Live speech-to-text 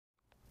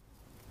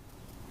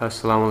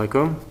Assalamu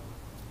alaikum.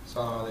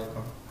 Assalamu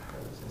alaikum,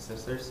 brothers and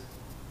sisters.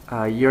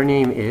 Your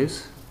name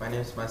is? My name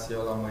is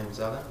Masiullah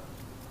Mohebzada.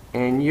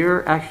 And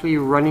you're actually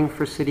running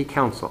for city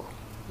council.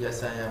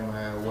 Yes, I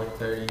am Ward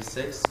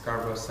 36,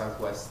 Scarborough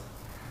Southwest.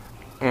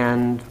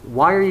 And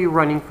why are you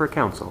running for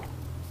council?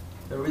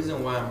 The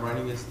reason why I'm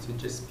running is to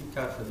just speak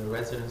out for the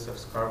residents of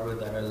Scarborough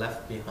that are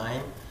left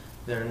behind.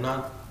 They're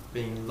not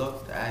being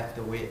looked at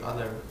the way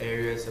other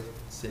areas of the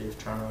city of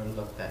Toronto are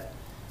looked at.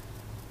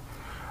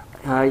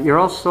 You're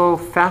also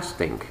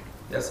fasting.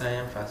 Yes, I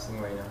am fasting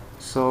right now.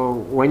 So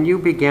when you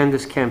began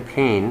this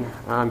campaign,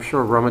 I'm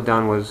sure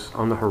Ramadan was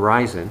on the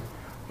horizon,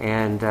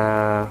 and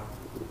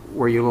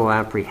were you a little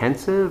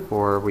apprehensive,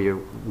 or were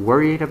you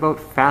worried about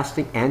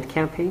fasting and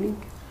campaigning?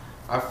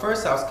 At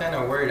first I was kind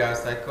of worried. I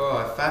was like,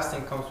 oh, if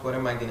fasting comes, what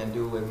am I going to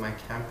do with my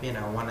campaign?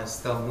 I want to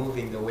still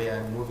moving the way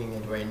I'm moving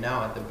it right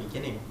now at the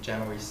beginning,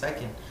 January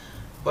 2nd.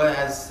 But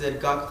as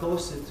it got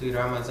closer to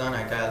Ramadan,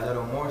 I got a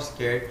little more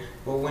scared.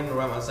 But when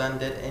Ramadan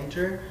did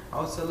enter, I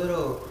was a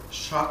little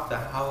shocked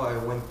at how I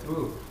went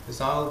through.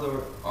 It's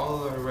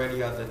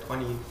already on the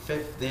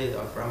 25th day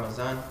of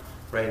Ramadan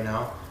right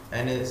now,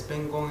 and it's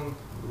been going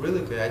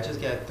really good. I just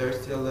get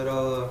thirsty a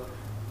little,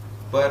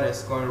 but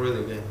it's going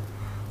really good.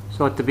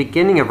 So at the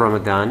beginning of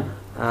Ramadan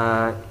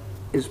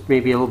is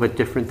maybe a little bit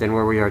different than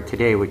where we are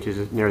today, which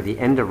is near the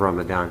end of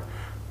Ramadan.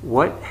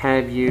 What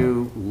have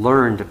you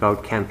learned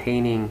about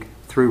campaigning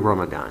through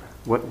Ramadan?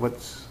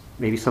 What's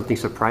maybe something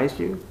surprised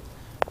you?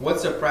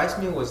 What surprised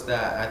me was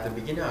that at the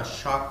beginning I was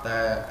shocked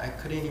that I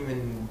couldn't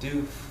even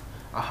do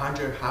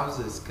 100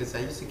 houses because I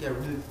used to get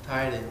really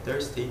tired and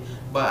thirsty.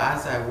 But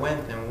as I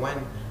went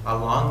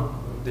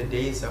along the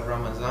days of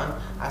Ramadan,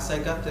 as I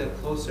got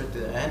closer to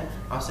the end,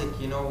 I was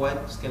like, you know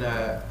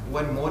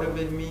what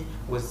motivated me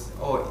was,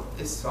 oh,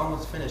 it's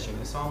almost finishing,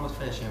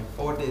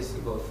 4 days to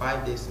go,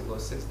 5 days to go,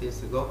 6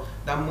 days to go.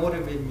 That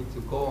motivated me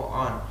to go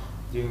on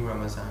during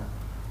Ramadan.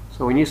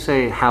 So when you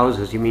say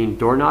houses, you mean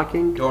door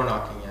knocking? Door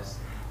knocking, yes.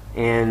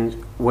 And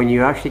when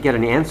you actually get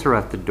an answer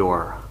at the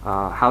door,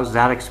 how's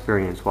that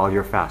experience while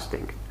you're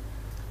fasting?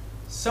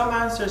 Some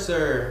answers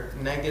are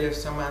negative,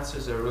 some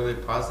answers are really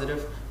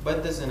positive, but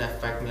it doesn't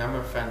affect me. I'm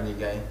a friendly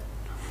guy.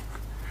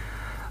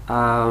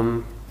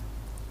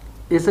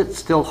 Is it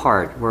still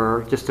hard?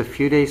 We're just a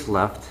few days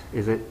left.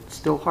 Is it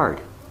still hard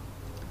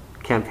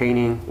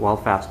campaigning while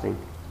fasting?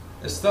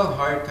 It's still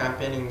hard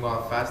campaigning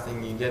while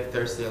fasting. You get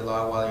thirsty a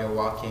lot while you're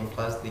walking,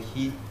 plus the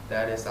heat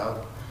that is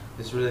out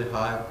is really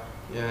hot.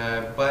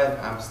 But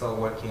I'm still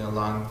working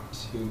along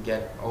to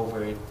get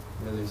over it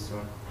really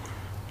soon.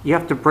 You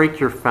have to break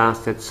your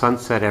fast at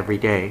sunset every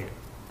day.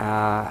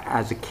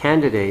 As a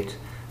candidate,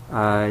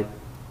 there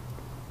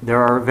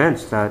are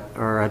events that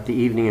are at the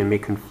evening and may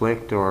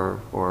conflict or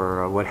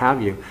what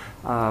have you.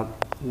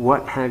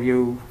 What have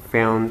you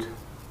found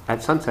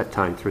at sunset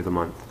time through the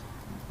month?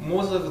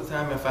 Most of the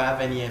time, if I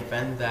have any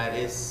event that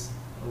is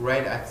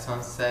right at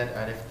sunset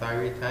at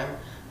iftari time,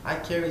 I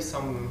carry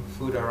some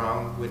food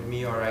around with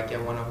me, or I get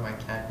one of my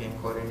campaign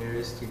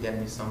coordinators to get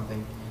me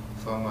something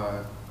from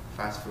a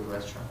fast food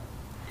restaurant.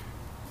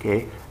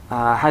 Okay.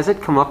 Has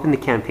it come up in the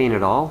campaign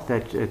at all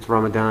that it's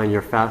Ramadan,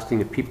 you're fasting?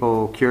 Are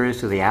people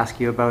curious? Do they ask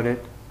you about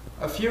it?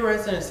 A few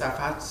residents have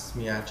asked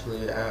me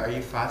actually, are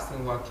you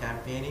fasting while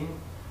campaigning?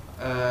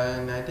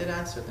 And I did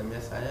answer them,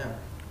 yes I am.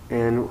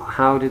 And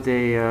how did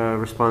they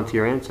respond to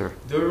your answer?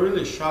 They were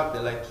really shocked.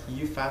 They're like,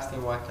 you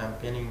fasting while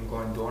campaigning and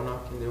going door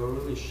knocking? They were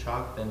really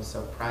shocked and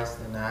surprised,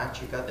 and I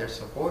actually got their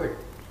support.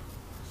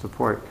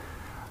 Support.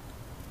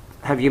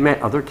 Have you met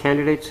other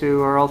candidates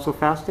who are also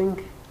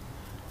fasting?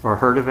 Or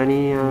heard of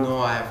any? No,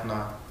 I have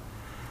not.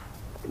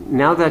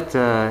 Now that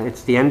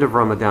it's the end of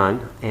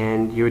Ramadan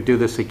and you would do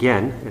this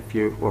again,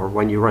 or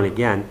when you run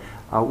again,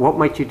 what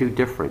might you do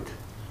different?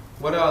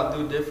 What I'll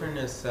do different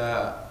is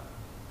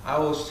I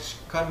will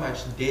cut my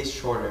days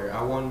shorter.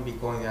 I won't be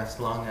going as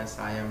long as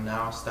I am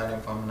now,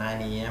 starting from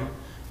 9 a.m.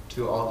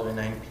 to all the way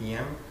 9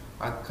 p.m.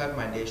 I'll cut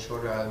my days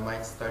shorter. I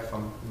might start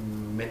from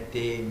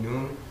midday,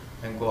 noon,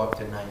 and go up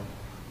to 9.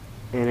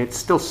 And it's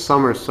still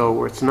summer,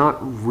 so it's not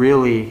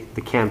really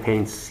the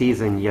campaign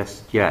season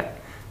yet.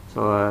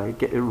 So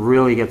it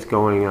really gets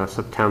going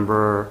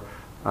September,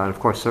 and of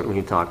course certainly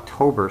into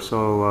October.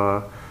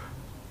 So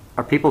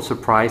are people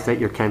surprised that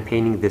you're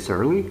campaigning this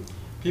early?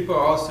 People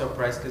are all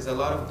surprised because a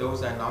lot of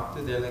those I knocked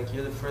to, they're like,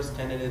 you're the first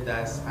candidate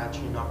that's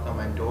actually knocked on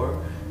my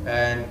door.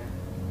 And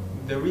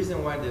the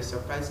reason why they're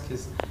surprised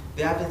because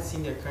they haven't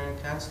seen their current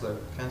councillor,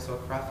 Councillor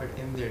Crawford,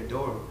 in their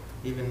door,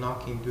 even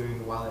knocking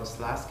while his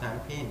last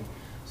campaign.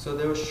 So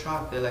they were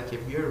shocked. They're like,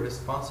 if you're a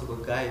responsible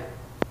guy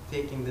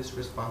taking this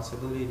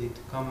responsibility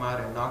to come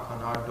out and knock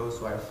on our doors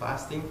who are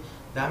fasting,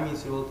 that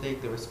means you will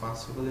take the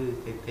responsibility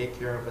to take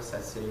care of us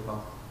at City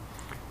Hall.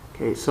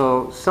 Okay,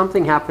 so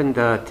something happened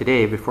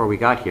today before we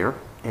got here,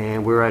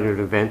 and we were at an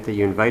event that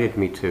you invited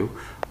me to.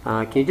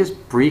 Can you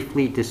just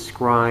briefly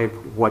describe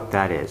what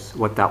that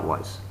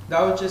was?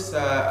 That was just,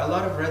 a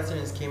lot of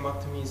residents came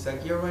up to me. It's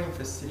like, you're running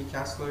for city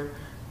councillor.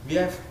 We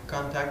have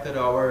contacted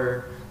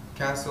our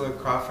Councillor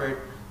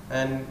Crawford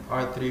and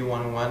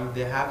R311,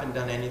 they haven't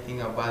done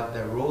anything about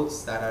the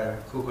roads that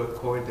are Cougar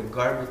Court, the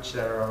garbage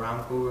that are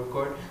around Cougar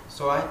Court.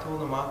 So I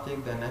told them I'll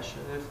take the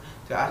initiative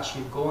to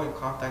actually go and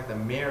contact the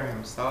mayor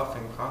himself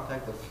and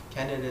contact the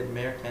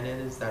mayor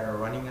candidates that are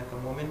running at the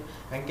moment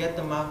and get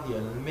them out here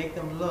and make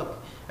them look.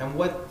 And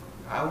what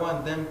I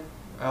want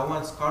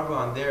Scarborough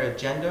on their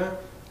agenda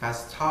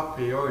as top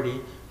priority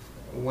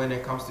when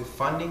it comes to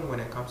funding, when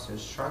it comes to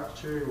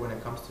structure, when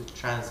it comes to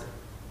transit.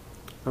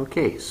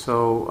 Okay,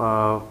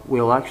 so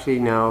we'll actually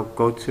now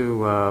go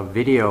to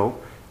video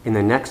in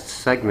the next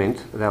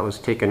segment that was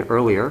taken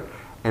earlier,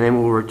 and then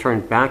we'll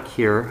return back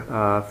here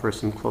for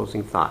some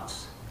closing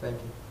thoughts. Thank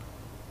you.